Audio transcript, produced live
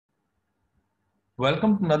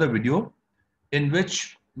Welcome to another video in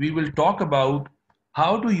which we will talk about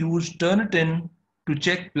how to use Turnitin to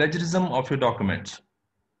check plagiarism of your documents.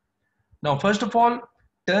 Now, first of all,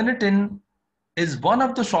 Turnitin is one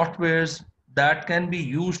of the softwares that can be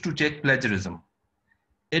used to check plagiarism.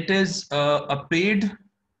 It is a paid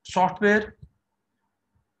software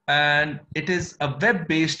and it is a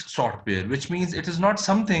web-based software, which means it is not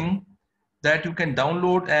something that you can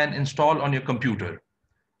download and install on your computer.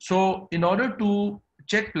 So in order to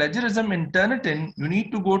check plagiarism in Turnitin, you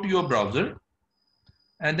need to go to your browser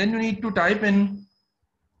and then you need to type in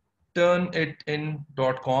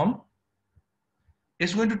turnitin.com.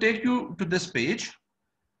 It's going to take you to this page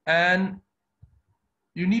and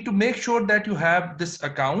you need to make sure that you have this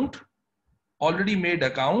account, already made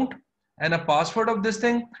account, and a password of this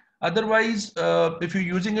thing. Otherwise, if you're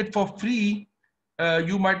using it for free,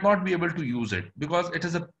 you might not be able to use it because it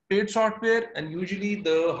is a paid software, and usually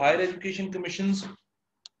the higher education commissions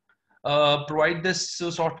provide this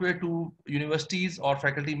software to universities or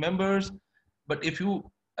faculty members. But if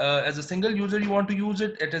you, as a single user, you want to use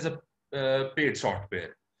it, it is a paid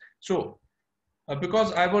software. So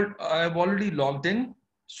because I've already logged in,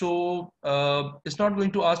 so it's not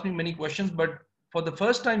going to ask me many questions, but for the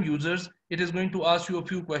first time users, it is going to ask you a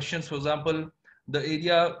few questions. For example, the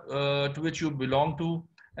area to which you belong to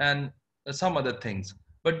and some other things.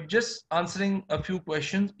 But just answering a few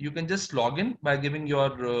questions, you can just log in by giving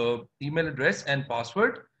your email address and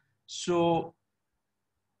password. So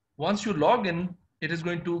once you log in, it is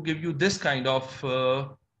going to give you this kind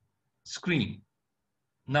of screen.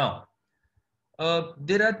 Now,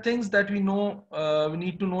 there are things that we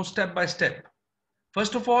need to know step by step.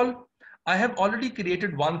 First of all, I have already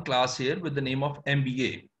created one class here with the name of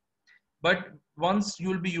MBA. But once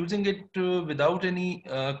you'll be using it without any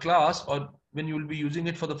class, or when you'll be using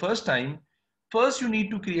it for the first time, first you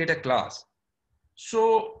need to create a class.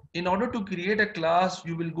 So in order to create a class,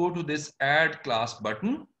 you will go to this add class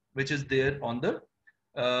button, which is there on the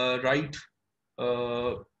right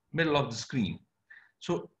middle of the screen.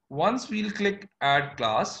 So once we'll click add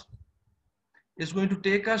class, it's going to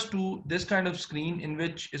take us to this kind of screen in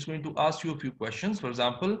which it's going to ask you a few questions. For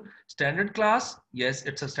example, standard class. Yes,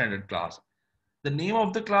 it's a standard class. The name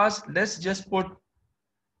of the class, let's just put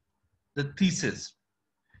the thesis.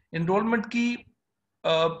 Enrollment key,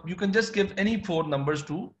 you can just give any 4 numbers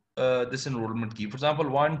to this enrollment key. For example,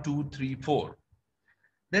 1, 2, 3, 4.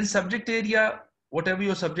 Then subject area, whatever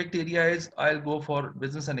your subject area is, I'll go for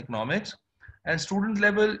business and economics. And student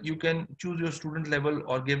level, you can choose your student level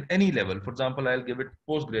or give any level. For example, I'll give it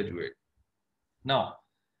postgraduate. Now,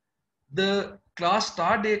 the class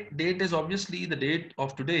start date is obviously the date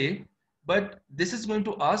of today, but this is going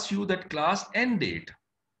to ask you that class end date.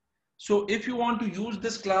 So if you want to use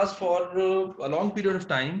this class for a long period of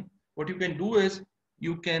time, what you can do is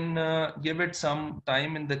you can give it some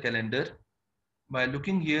time in the calendar. By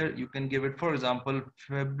looking here, you can give it, for example,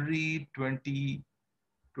 February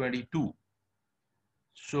 2022.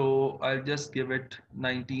 So I'll just give it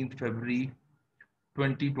 19th February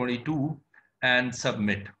 2022 and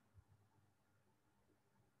submit.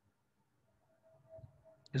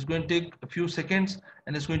 It's going to take a few seconds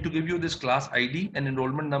and it's going to give you this class ID and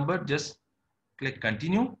enrollment number. Just click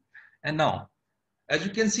continue. And now, as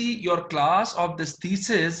you can see, your class of this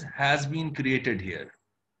thesis has been created here.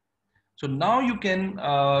 So now you can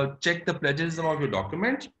check the plagiarism of your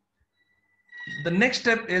document. The next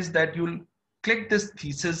step is that you'll click this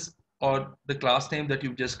thesis or the class name that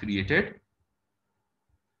you've just created.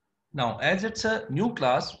 Now, as it's a new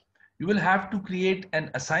class, you will have to create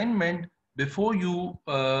an assignment before you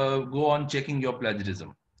go on checking your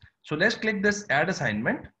plagiarism. So let's click this add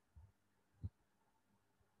assignment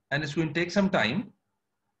and it's going to take some time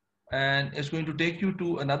and it's going to take you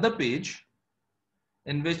to another page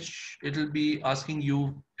in which it will be asking you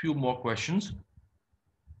a few more questions.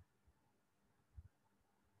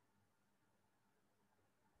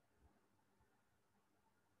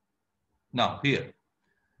 Now here,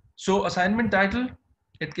 so assignment title,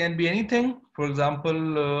 it can be anything. For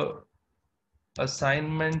example,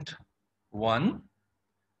 assignment 1.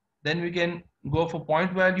 Then we can go for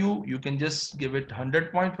point value. You can just give it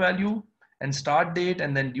 100 point value and start date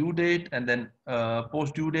and then due date and then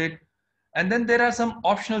post due date. And then there are some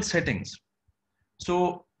optional settings.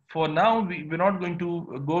 So for now, we're not going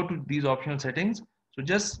to go to these optional settings. So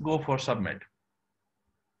just go for submit.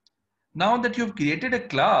 Now that you've created a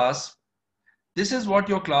class, this is what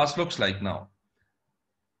your class looks like now.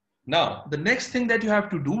 Now, the next thing that you have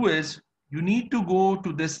to do is you need to go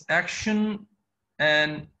to this action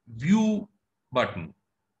and view button.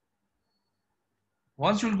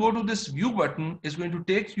 Once you'll go to this view button, it's going to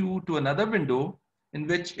take you to another window in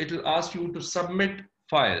which it will ask you to submit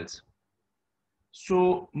files.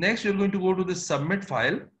 So next you're going to go to this submit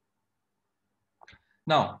file.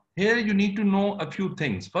 Now here you need to know a few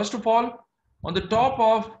things. First of all, on the top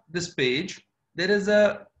of this page, there is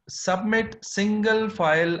a submit single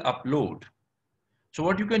file upload. So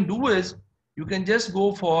what you can do is you can just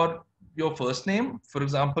go for your first name, for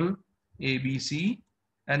example, ABC,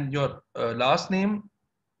 and your last name,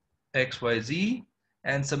 XYZ,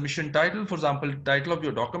 and submission title, for example, title of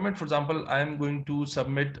your document. For example, I am going to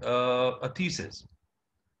submit a thesis.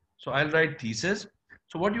 So I'll write thesis.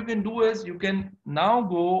 So what you can do is you can now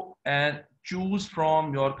go and choose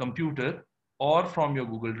from your computer or from your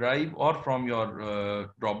Google Drive or from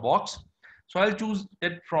your Dropbox. So I'll choose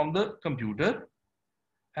it from the computer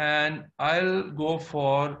and I'll go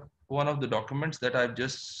for one of the documents that I've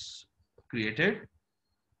just created.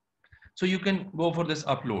 So you can go for this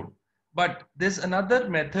upload. But there's another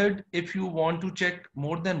method if you want to check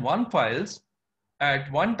more than one files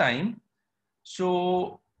at one time.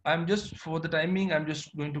 So I'm just, for the time being, I'm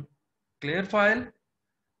just going to clear file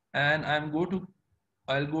and I'll go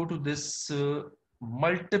to this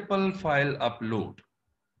multiple file upload.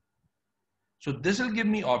 So this will give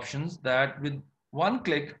me options that with one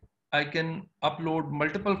click, I can upload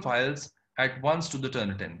multiple files at once to the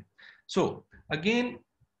Turnitin. So again,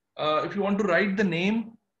 if you want to write the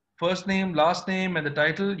name, first name, last name, and the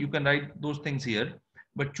title, you can write those things here.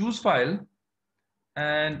 But choose file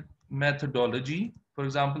and methodology. For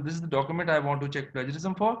example, this is the document I want to check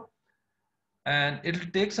plagiarism for. And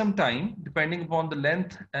it'll take some time depending upon the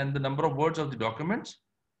length and the number of words of the documents.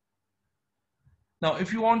 Now,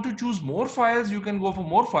 if you want to choose more files, you can go for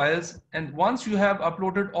more files. And once you have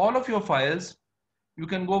uploaded all of your files, you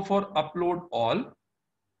can go for upload all.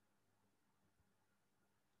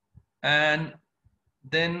 And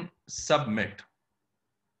then submit.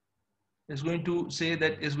 It's going to say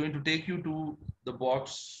that it's going to take you to the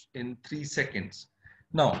box in 3 seconds.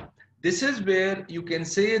 Now, this is where you can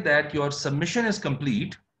say that your submission is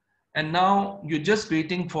complete. And now you're just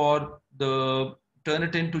waiting for the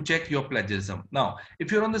Turnitin to check your plagiarism. Now,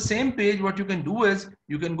 if you're on the same page, what you can do is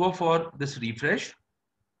you can go for this refresh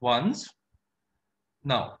once.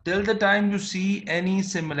 Now, till the time you see any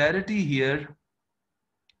similarity here,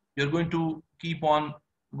 you're going to keep on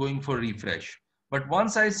going for refresh. But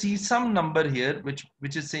once I see some number here,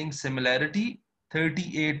 which is saying similarity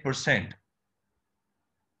 38%.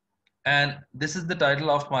 And this is the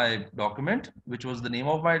title of my document, which was the name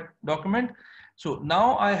of my document. So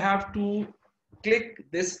now I have to click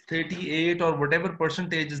this 38 or whatever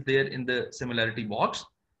percentage is there in the similarity box.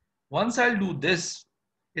 Once I'll do this,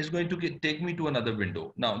 it's going to take me to another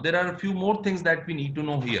window. Now, there are a few more things that we need to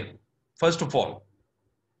know here. First of all,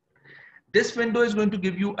 this window is going to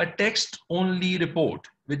give you a text-only report,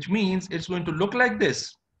 which means it's going to look like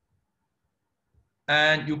this.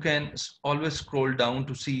 And you can always scroll down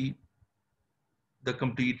to see the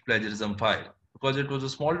complete plagiarism file. Because it was a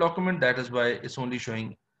small document, that is why it's only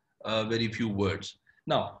showing very few words.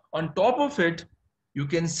 Now, on top of it, you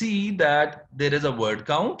can see that there is a word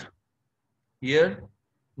count here,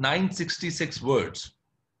 966 words.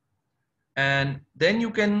 And then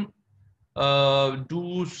you can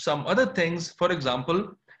do some other things. For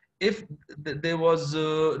example, if there was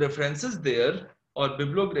references there or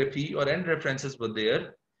bibliography or end references were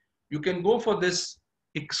there, you can go for this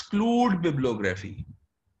exclude bibliography.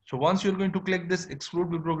 So once you're going to click this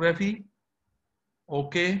exclude bibliography,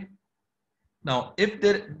 okay. Now, if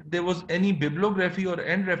there was any bibliography or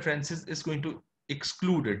end references, it's going to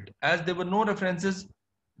exclude it. As there were no references,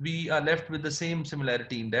 we are left with the same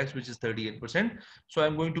similarity index, which is 38%. So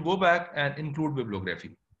I'm going to go back and include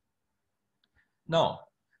bibliography. Now,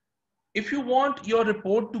 if you want your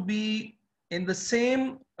report to be in the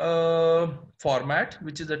same format,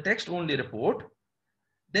 which is a text-only report,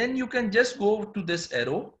 then you can just go to this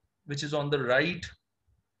arrow, which is on the right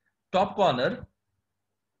top corner,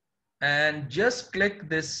 and just click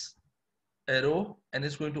this arrow, and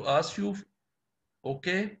it's going to ask you,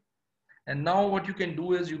 okay. And now what you can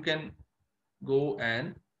do is you can go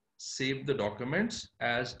and save the documents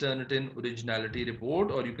as Turnitin originality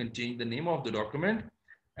report, or you can change the name of the document,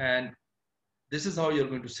 and this is how you're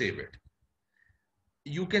going to save it.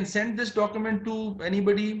 You can send this document to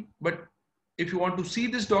anybody, but if you want to see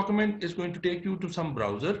this document, it's going to take you to some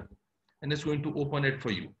browser and it's going to open it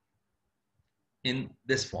for you in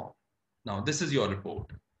this form. Now, this is your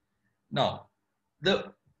report. Now,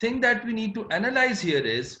 the thing that we need to analyze here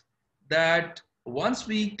is that once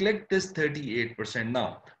we click this 38%,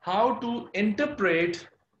 now, how to interpret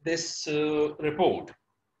this report?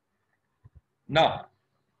 Now,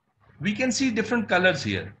 we can see different colors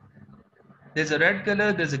here. There's a red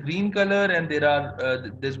color, there's a green color, and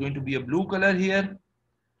there's going to be a blue color here.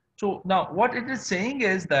 So now what it is saying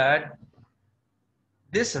is that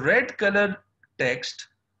this red color text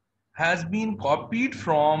has been copied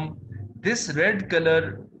from this red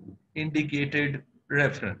color indicated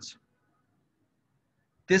reference.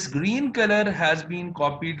 This green color has been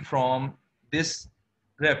copied from this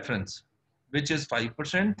reference, which is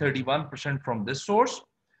 5%, 31% from this source,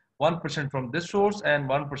 1% from this source, and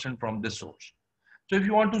 1% from this source. So if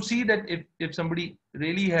you want to see that if somebody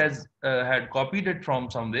really has had copied it from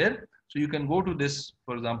somewhere, so you can go to this,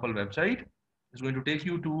 for example, website. It's going to take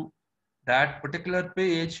you to that particular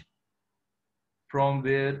page from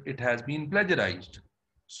where it has been plagiarized.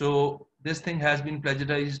 So this thing has been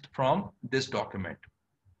plagiarized from this document.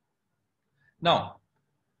 Now,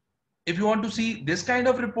 if you want to see this kind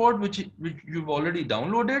of report, which you've already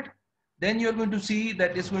downloaded, then you're going to see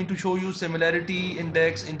that it's going to show you similarity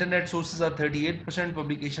index, internet sources are 38%,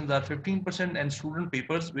 publications are 15%, and student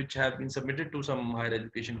papers which have been submitted to some higher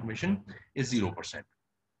education commission is 0%.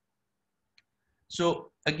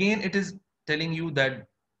 So again, it is telling you that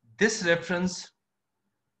this reference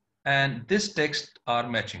and this text are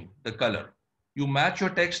matching the color. You match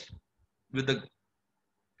your text with the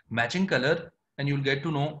matching color and you'll get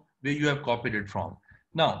to know where you have copied it from.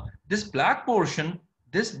 Now, this black portion,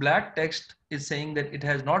 this black text is saying that it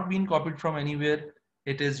has not been copied from anywhere.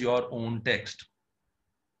 It is your own text.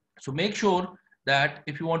 So make sure that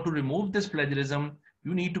if you want to remove this plagiarism,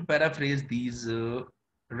 you need to paraphrase these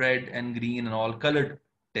red and green and all colored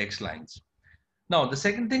text lines. Now, the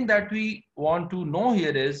second thing that we want to know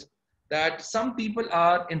here is that some people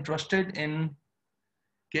are interested in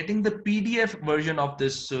getting the PDF version of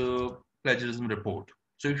this plagiarism report.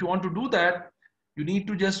 So if you want to do that, you need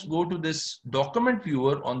to just go to this document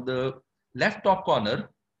viewer on the left top corner.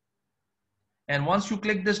 And once you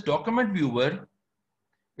click this document viewer,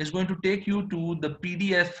 it's going to take you to the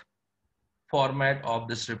PDF format of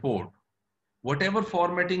this report. Whatever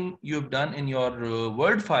formatting you've done in your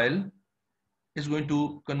Word file is going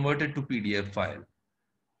to convert it to PDF file.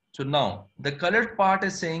 So now the colored part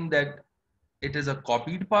is saying that it is a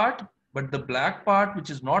copied part, but the black part, which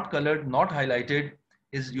is not colored, not highlighted,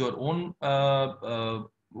 is your own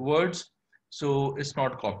words. So it's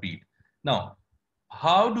not copied. Now,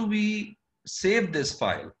 how do we save this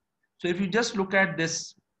file? So if you just look at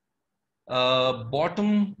this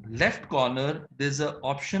bottom left corner, there's an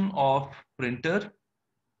option of printer,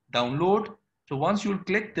 download. So once you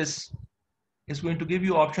click this, it's going to give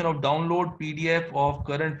you option of download PDF of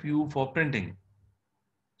current view for printing.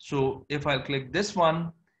 So if I click this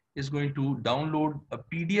one, it's going to download a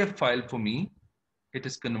PDF file for me. It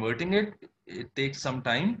is converting it. It takes some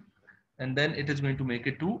time, and then it is going to make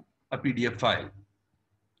it to a PDF file.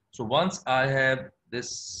 So once I have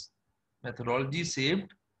this methodology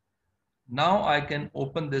saved, now I can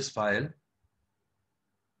open this file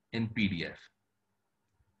in PDF.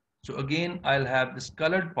 So again, I'll have this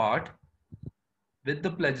colored part with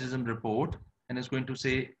the plagiarism report, and it's going to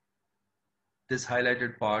say this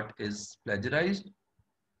highlighted part is plagiarized,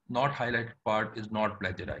 not highlighted part is not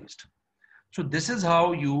plagiarized. So this is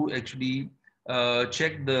how you actually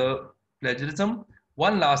check the plagiarism.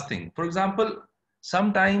 One last thing, for example,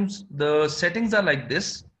 sometimes the settings are like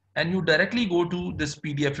this and you directly go to this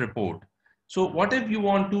PDF report. So what if you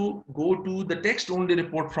want to go to the text only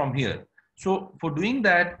report from here? So for doing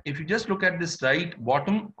that, if you just look at this right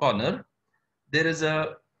bottom corner, there is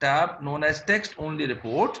a tab known as text only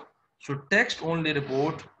report. So text only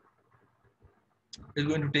report is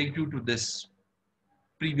going to take you to this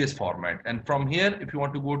previous format. And from here, if you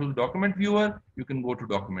want to go to the document viewer, you can go to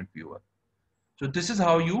document viewer. So this is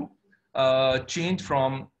how you change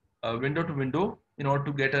from window to window in order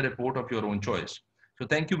to get a report of your own choice. So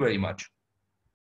thank you very much.